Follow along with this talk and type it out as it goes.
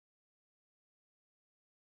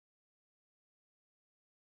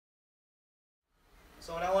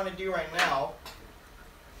So what I want to do right now,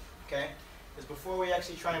 okay, is before we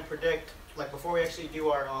actually try and predict, like before we actually do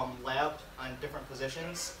our lab on different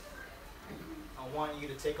positions, I want you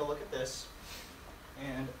to take a look at this,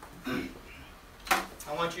 and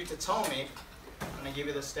I want you to tell me, when I give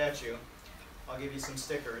you the statue, I'll give you some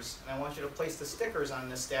stickers, and I want you to place the stickers on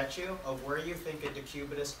this statue of where you think a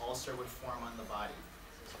decubitus ulcer would form on the body.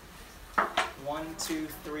 1, 2,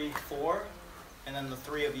 3, 4, and then the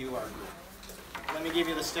 3 of you are grouped. Let me give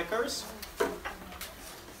you the stickers.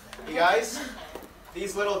 You guys,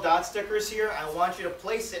 these little dot stickers here, I want you to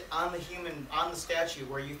place it on the statue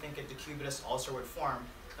where you think a decubitus ulcer would form,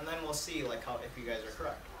 and then we'll see like how if you guys are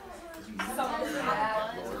correct.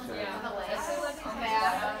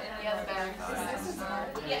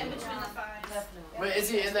 Wait, is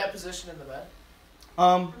he in that position in the bed?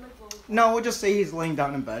 No, we'll just say he's laying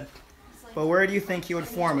down in bed. But where do you think he would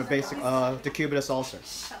form a basic decubitus ulcer?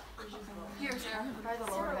 Here, Sarah. Probably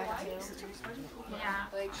the lower back too. Yeah.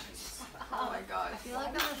 Like, oh my god. I feel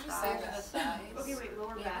like that was just like the thighs. Okay, wait,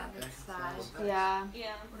 lower back. Thighs. Yeah.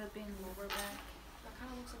 Yeah. Would have been lower back. That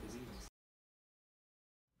kind of looks like this.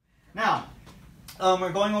 Now,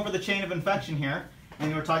 we're going over the chain of infection here,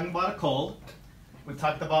 and we're talking about a cold. We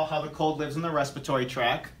talked about how the cold lives in the respiratory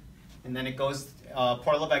tract, and then it goes,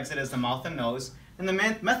 portal of exit is the mouth and nose, and the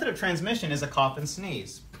method of transmission is a cough and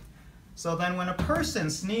sneeze. So then when a person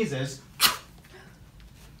sneezes,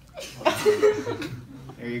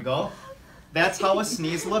 there you go, that's how a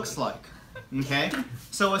sneeze looks like, okay?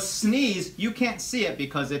 So a sneeze, you can't see it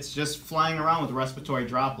because it's just flying around with respiratory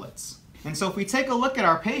droplets. And so if we take a look at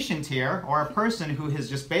our patient here, or a person who has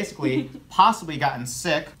just basically possibly gotten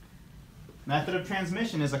sick, method of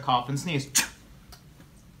transmission is a cough and sneeze.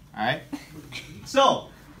 All right? So,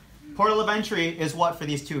 portal of entry is what for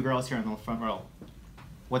these 2 girls here in the front row?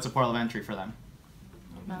 What's a portal of entry for them?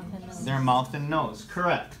 Mouth and nose. Their mouth and nose,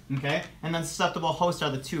 correct. Okay? And then susceptible hosts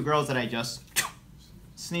are the 2 girls that I just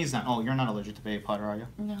sneezed on. Oh, you're not allergic to baby powder, are you?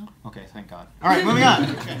 No. Okay, thank God. All right, moving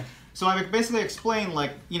on. Okay. So I basically explained,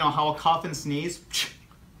 like, you know, how a cough and sneeze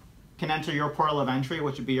can enter your portal of entry,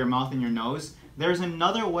 which would be your mouth and your nose. There's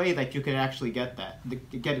another way that you could actually get that,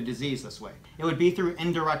 get a disease this way. It would be through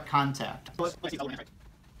indirect contact. Oh,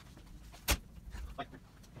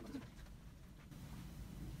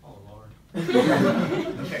 Lord.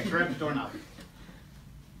 Okay, grab the doorknob.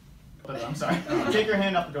 I'm sorry. Take your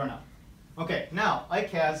hand off the doorknob. Okay, now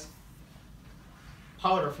Ike has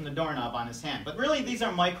powder from the doorknob on his hand. But really, these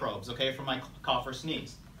are microbes, okay, from my cough or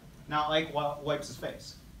sneeze. Now Ike wipes his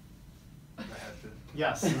face.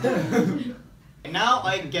 Yes. And now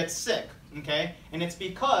Ike gets sick, okay? And it's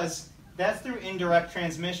because that's through indirect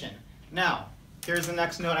transmission. Now, here's the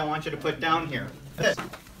next note I want you to put down here. This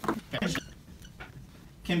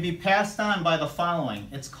can be passed on by the following.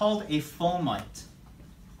 It's called a fomite.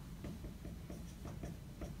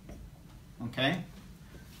 Okay?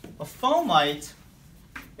 A fomite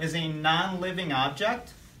is a non-living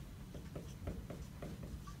object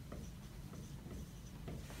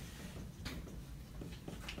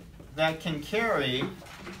that can carry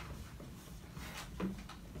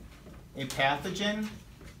a pathogen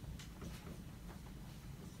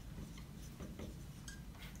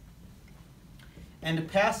and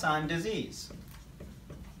pass on disease.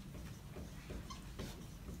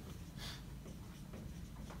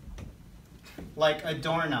 Like a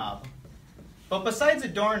doorknob. But besides a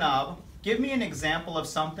doorknob, give me an example of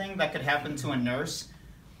something that could happen to a nurse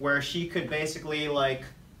where she could basically like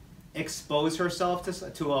expose herself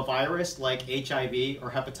to a virus like HIV or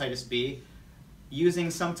hepatitis B using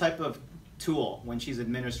some type of tool when she's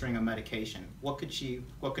administering a medication. What could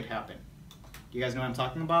happen? Do you guys know what I'm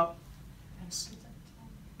talking about?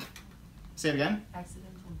 Say it again.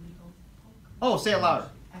 Accidental needle. Oh, say it louder.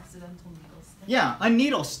 Accidental needle stick. Yeah, a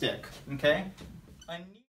needle stick, okay?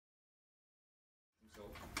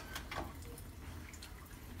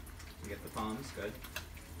 You get the palms, good.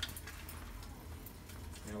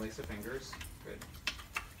 Interlace the fingers, good.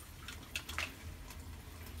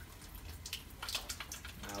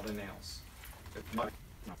 Now the nails.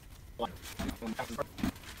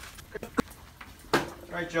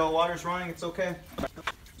 Alright, Joe, water's running, it's okay.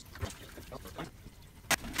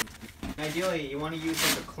 Ideally, you want to use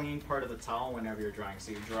like a clean part of the towel whenever you're drying.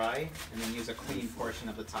 So you dry, and then use a clean portion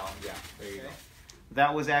of the towel. Yeah, there you go.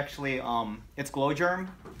 That was actually, it's glow germ.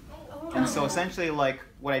 And so essentially, like,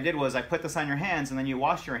 what I did was I put this on your hands, and then you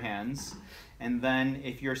wash your hands. And then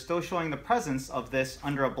if you're still showing the presence of this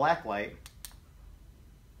under a black light,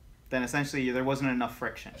 then essentially there wasn't enough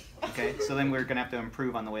friction, okay? So then we're gonna have to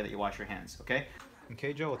improve on the way that you wash your hands, okay?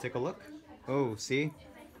 Okay, Joe, we'll take a look. Oh, see?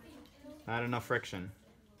 Not enough friction.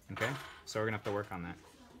 Okay, so we're gonna have to work on that.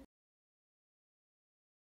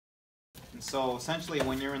 And so essentially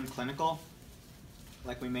when you're in clinical,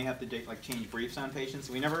 like we may have to change briefs on patients.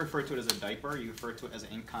 We never refer to it as a diaper, you refer to it as an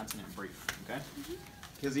incontinent brief, okay?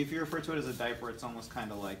 Because if you refer to it as a diaper, it's almost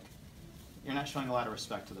kind of like you're not showing a lot of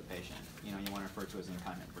respect to the patient. You know, you want to refer to it as an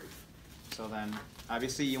incontinent brief. So then,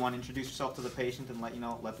 obviously, you want to introduce yourself to the patient and let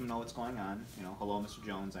them know what's going on. You know, hello, Mr.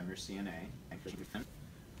 Jones, I'm your CNA.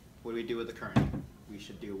 What do we do with the current? We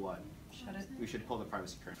should do what? Shut it. We should pull the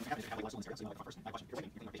privacy current.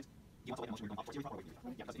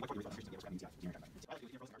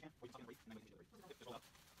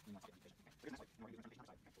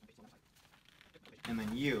 And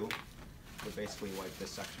then you would basically wipe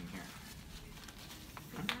this section here.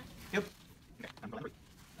 Yep.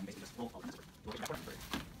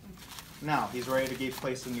 Now he's ready to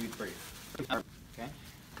place the new brief. Okay.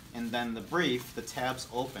 And then the brief, the tabs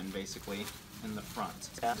open basically in the front.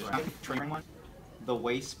 The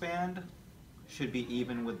waistband should be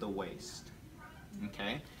even with the waist.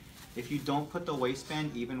 Okay. If you don't put the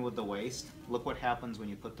waistband even with the waist, look what happens when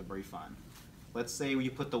you put the brief on. Let's say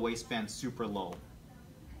you put the waistband super low,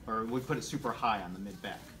 or we put it super high on the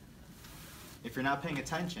mid-back. If you're not paying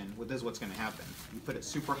attention, well, this is what's going to happen. You put it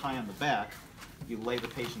super high on the back, you lay the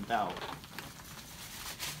patient out.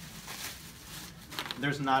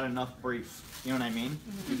 There's not enough brief. You know what I mean?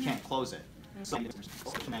 You can't close it. So, okay.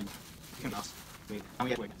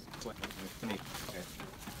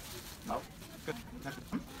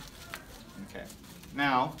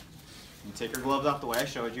 Now, you take your gloves off the way I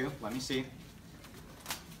showed you. Let me see.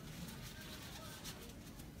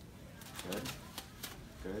 Good.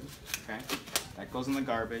 Good. Okay. That goes in the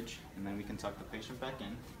garbage, and then we can tuck the patient back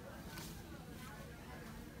in.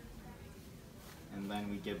 And then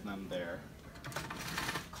we give them their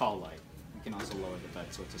call light. We can also lower the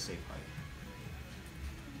bed so it's a safe height.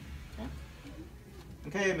 Okay.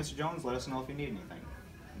 Okay, Mr. Jones, let us know if you need anything.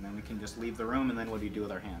 And then we can just leave the room, and then what do you do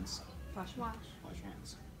with our hands? Wash. Wash your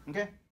hands. Okay.